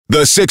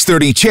The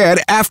 6:30 CHED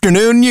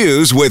Afternoon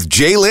News with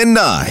Jaylen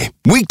Nye.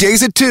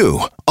 Weekdays at 2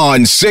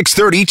 on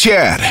 6:30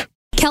 CHED.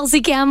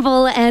 Kelsey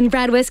Campbell and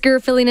Brad Whisker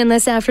filling in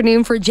this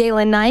afternoon for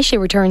Jaylen Nye. She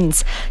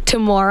returns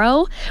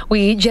tomorrow.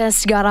 We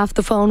just got off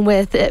the phone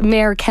with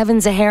Mayor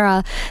Kevin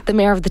Zahara, the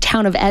mayor of the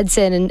town of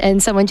Edson,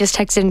 and someone just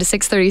texted into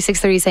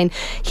 6:30 saying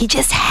he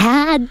just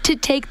had to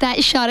take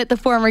that shot at the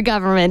former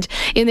government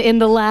in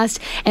the last.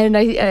 And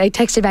I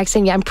texted back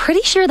saying, yeah, I'm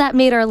pretty sure that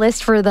made our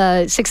list for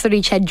the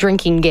 6:30 CHED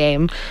drinking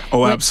game.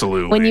 Oh,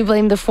 absolutely. When you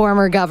blame the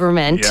former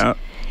government. Yeah.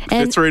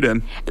 Fits right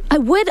in. I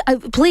would,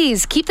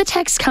 please, keep the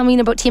text coming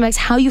about TMX,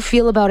 how you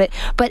feel about it.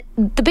 But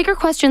the bigger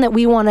question that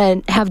we want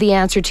to have the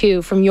answer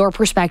to from your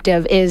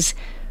perspective is,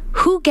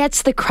 who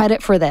gets the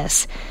credit for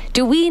this?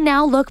 Do we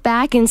now look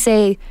back and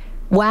say,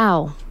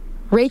 wow,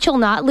 Rachel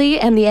Notley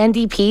and the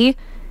NDP,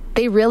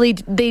 they really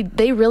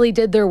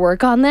did their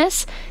work on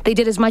this? They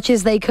did as much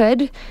as they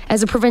could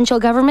as a provincial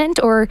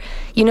government? Or,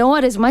 you know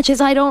what, as much as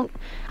I don't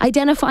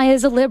identify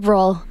as a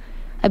Liberal,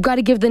 I've got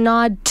to give the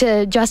nod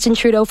to Justin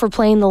Trudeau for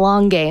playing the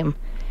long game?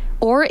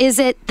 Or is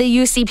it the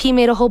UCP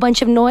made a whole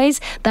bunch of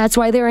noise, that's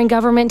why they're in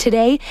government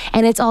today,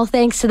 and it's all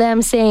thanks to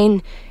them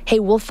saying,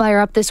 hey, we'll fire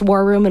up this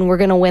war room and we're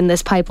going to win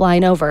this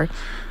pipeline over?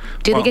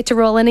 Do they get to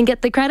roll in and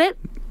get the credit?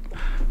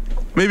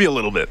 Maybe a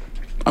little bit.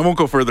 I won't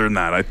go further than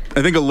that. I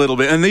think a little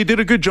bit. And they did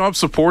a good job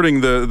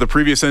supporting the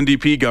previous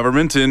NDP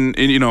government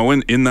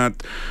in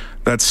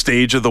that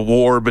stage of the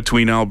war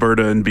between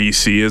Alberta and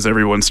BC, as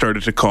everyone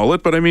started to call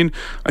it. But I mean,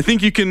 I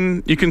think you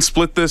can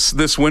split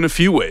this win a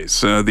few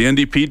ways. The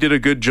NDP did a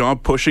good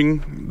job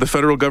pushing the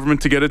federal government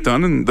to get it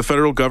done, and the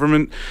federal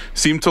government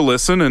seemed to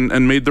listen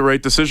and made the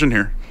right decision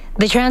here.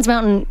 The Trans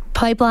Mountain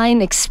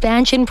Pipeline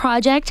expansion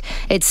project,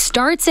 it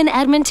starts in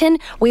Edmonton.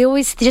 We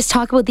always just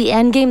talk about the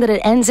end game, that it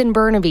ends in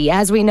Burnaby.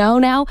 As we know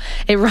now,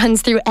 it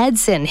runs through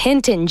Edson,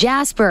 Hinton,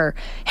 Jasper,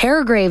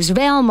 Hairgraves,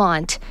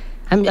 Valemont.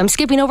 I'm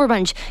skipping over a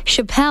bunch.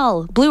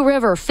 Chappelle, Blue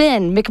River,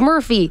 Finn,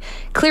 McMurphy,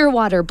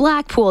 Clearwater,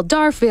 Blackpool,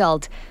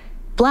 Darfield,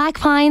 Black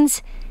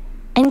Pines,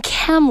 and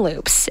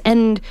Kamloops.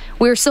 And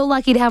we're so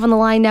lucky to have on the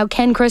line now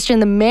Ken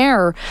Christian, the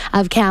mayor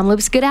of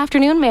Kamloops. Good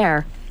afternoon,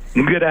 Mayor.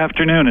 Good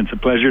afternoon. It's a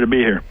pleasure to be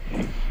here.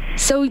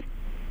 So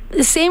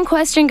the same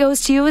question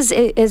goes to you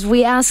as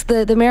we asked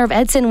the mayor of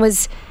Edson.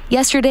 Was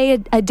yesterday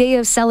a day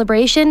of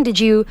celebration? Did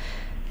you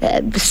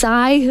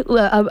sigh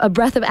a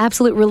breath of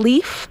absolute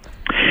relief?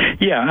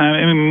 Yeah,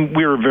 I mean,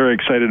 we were very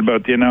excited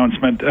about the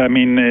announcement. I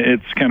mean,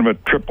 it's kind of a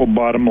triple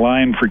bottom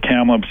line for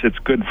Kamloops. It's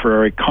good for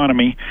our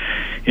economy,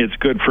 it's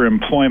good for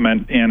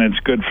employment, and it's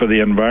good for the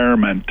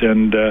environment.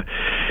 And,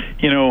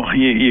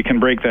 you can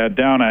break that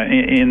down.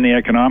 In the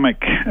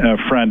economic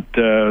front,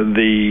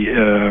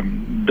 the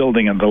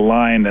building of the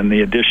line and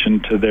the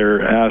addition to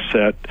their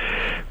asset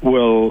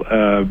will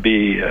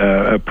be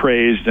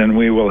appraised, and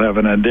we will have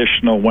an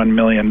additional $1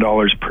 million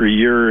per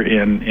year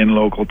in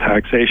local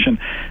taxation.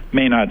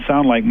 May not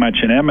sound like much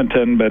in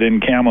Edmonton, but in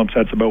Kamloops,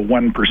 that's about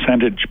 1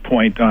 percentage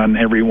point on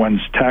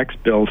everyone's tax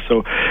bill.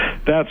 So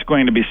that's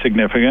going to be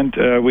significant.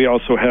 We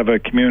also have a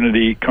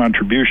community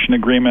contribution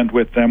agreement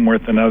with them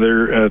worth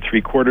another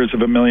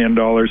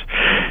 $750,000.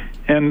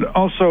 And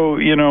also,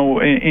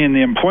 in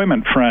the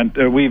employment front,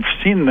 we've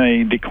seen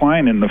the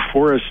decline in the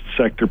forest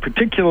sector,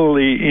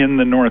 particularly in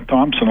the North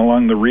Thompson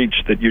along the reach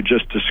that you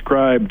just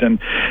described. And,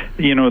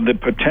 the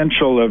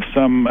potential of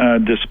some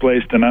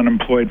displaced and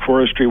unemployed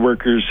forestry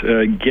workers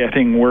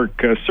getting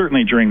work,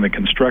 certainly during the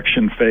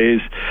construction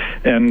phase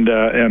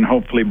and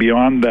hopefully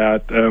beyond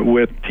that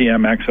with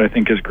TMX, I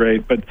think is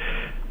great. But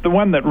the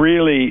one that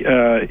really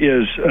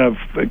is of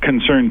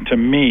concern to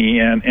me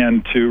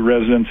and to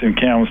residents in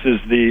Kamloops is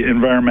the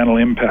environmental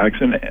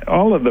impacts. And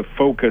all of the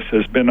focus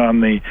has been on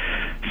the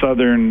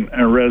southern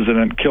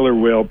resident killer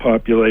whale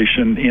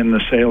population in the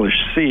Salish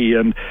Sea.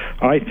 And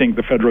I think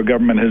the federal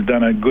government has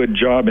done a good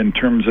job in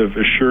terms of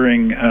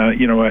assuring,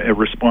 a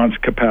response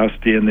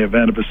capacity in the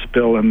event of a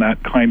spill and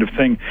that kind of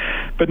thing.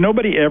 But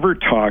nobody ever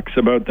talks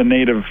about the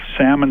native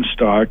salmon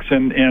stocks.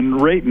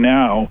 And right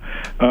now,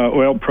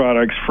 oil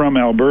products from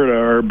Alberta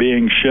are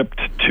being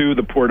shipped to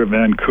the Port of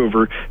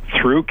Vancouver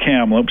through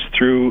Kamloops,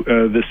 through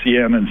the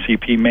CN and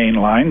CP main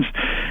lines.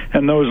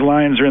 And those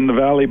lines are in the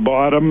valley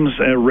bottoms,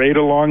 right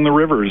along the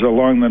rivers,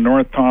 along the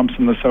North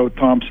Thompson, the South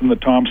Thompson, the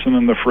Thompson,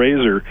 and the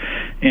Fraser.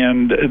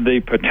 And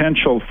the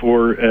potential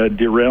for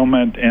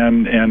derailment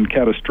and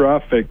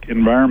catastrophic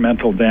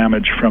environmental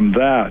damage from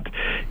that,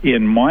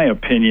 in my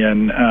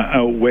opinion,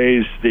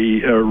 outweighs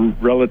the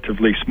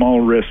relatively small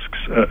risks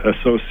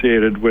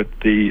associated with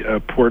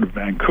the Port of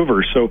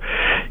Vancouver. So,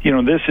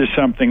 this is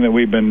something that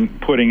we've been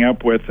putting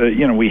up with.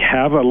 We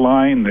have a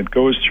line that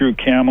goes through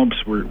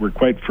Kamloops. We're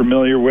quite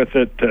familiar with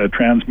it.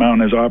 Trans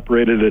Mountain has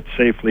operated it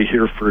safely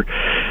here for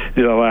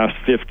the last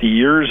 50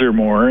 years or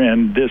more,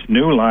 and this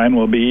new line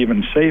will be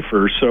even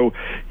safer. So,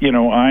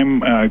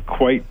 I'm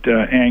quite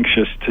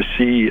anxious to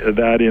see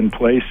that in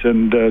place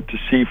and to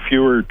see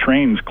fewer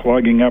trains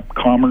clogging up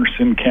commerce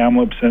in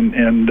Kamloops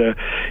and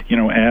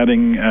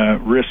adding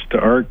risk to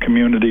our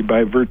community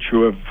by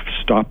virtue of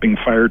stopping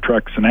fire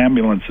trucks and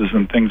ambulances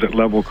and things at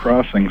level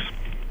crossings.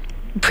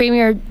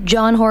 Premier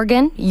John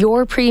Horgan,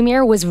 your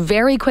premier, was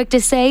very quick to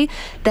say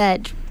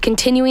that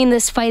continuing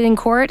this fight in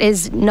court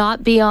is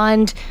not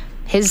beyond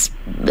his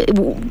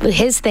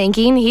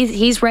thinking.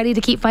 He's ready to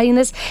keep fighting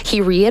this.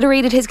 He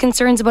reiterated his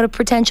concerns about a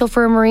potential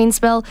for a marine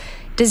spill.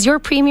 Does your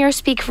premier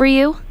speak for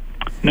you?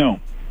 No,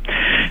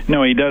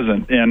 he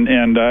doesn't,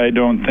 and I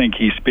don't think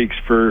he speaks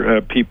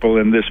for people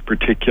in this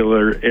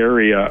particular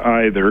area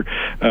either.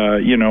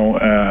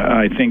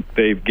 I think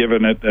they've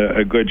given it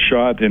a good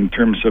shot in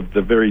terms of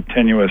the very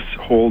tenuous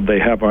hold they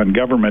have on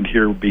government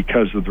here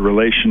because of the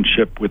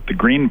relationship with the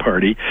Green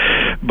Party.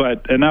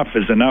 But enough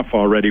is enough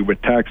already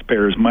with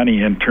taxpayers'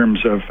 money in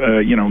terms of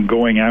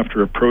going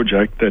after a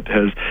project that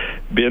has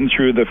been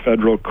through the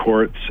federal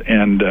courts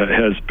and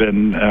has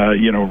been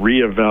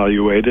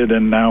reevaluated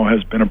and now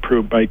has been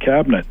approved by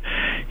cabinet.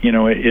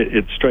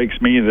 It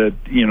strikes me that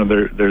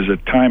there's a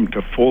time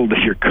to fold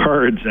your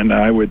cards, and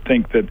I would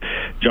think that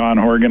John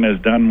Horgan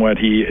has done what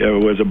he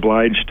was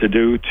obliged to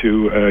do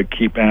to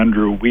keep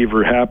Andrew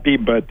Weaver happy.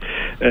 But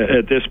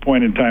at this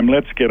point in time,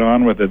 let's get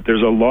on with it.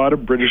 There's a lot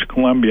of British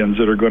Columbians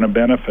that are going to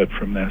benefit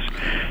from this.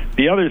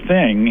 The other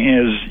thing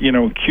is,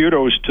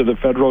 kudos to the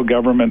federal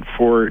government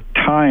for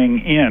tying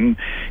in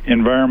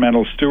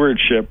environmental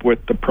stewardship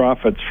with the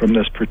profits from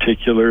this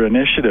particular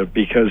initiative,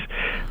 because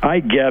I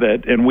get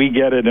it, and we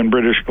get it in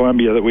British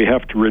Columbia, that we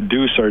have to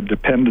reduce our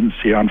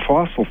dependency on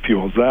fossil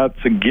fuels. That's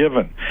a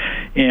given.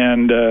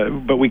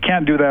 But we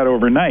can't do that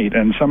overnight.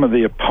 And some of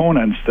the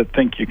opponents that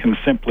think you can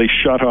simply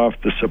shut off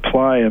the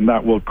supply and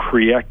that will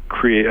correct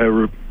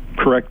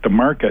the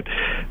market,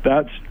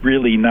 that's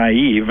really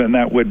naive, and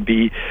that would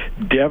be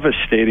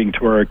devastating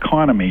to our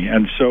economy.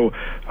 And so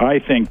I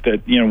think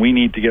that we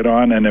need to get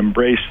on and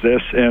embrace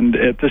this, and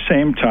at the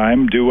same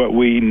time do what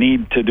we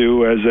need to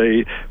do as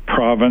a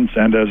province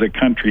and as a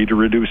country to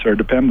reduce our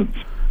dependence.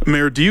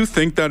 Mayor, do you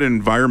think that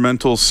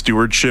environmental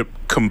stewardship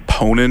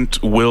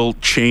component will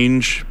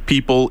change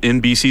people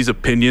in BC's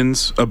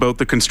opinions about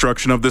the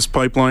construction of this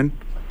pipeline?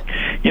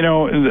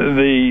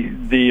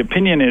 The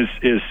opinion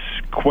is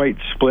quite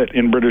split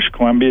in British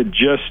Columbia,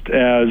 just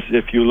as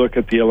if you look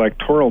at the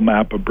electoral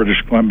map of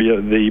British Columbia,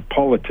 the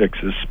politics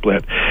is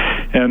split.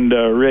 And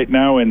right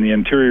now in the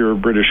interior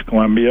of British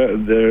Columbia,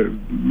 they're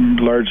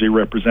largely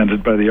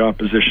represented by the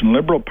opposition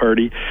Liberal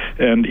Party,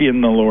 and in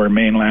the Lower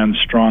Mainland,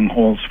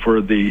 strongholds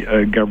for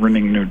the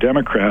governing New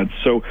Democrats.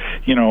 So,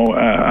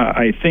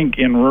 I think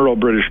in rural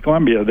British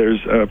Columbia,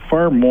 there's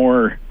far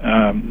more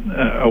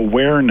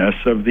awareness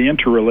of the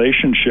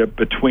interrelationship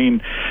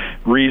between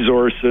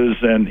resources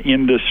and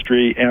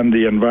industry and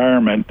the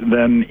environment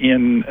than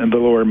in the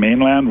Lower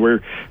Mainland,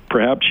 where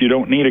perhaps you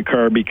don't need a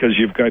car because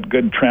you've got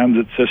good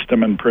transit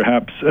system, and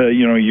perhaps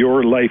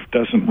your life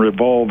doesn't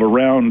revolve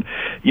around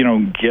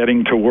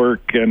getting to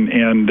work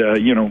and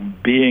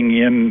being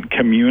in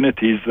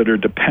communities that are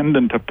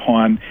dependent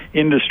upon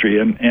industry.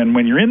 And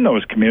when you're in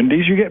those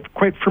communities, you get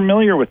quite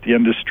familiar with the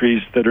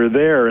industries that are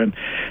there, and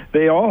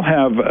they all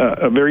have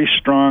a very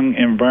strong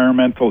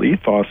environmental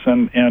ethos.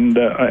 And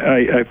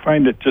I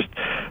find it just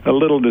a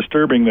little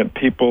disturbing that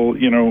people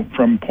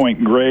from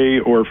Point Grey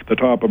or the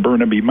top of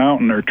Burnaby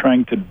Mountain are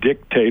trying to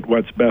dictate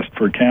what's best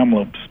for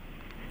Kamloops.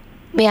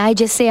 May I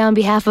just say on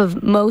behalf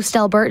of most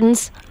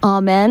Albertans,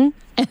 amen.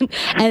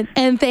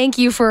 And thank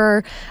you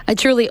for a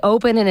truly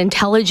open and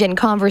intelligent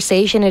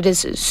conversation. It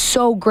is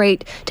so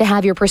great to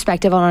have your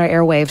perspective on our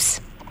airwaves.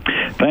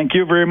 Thank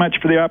you very much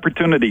for the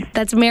opportunity.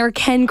 That's Mayor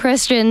Ken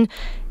Christian.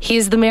 He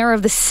is the mayor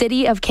of the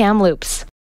city of Kamloops.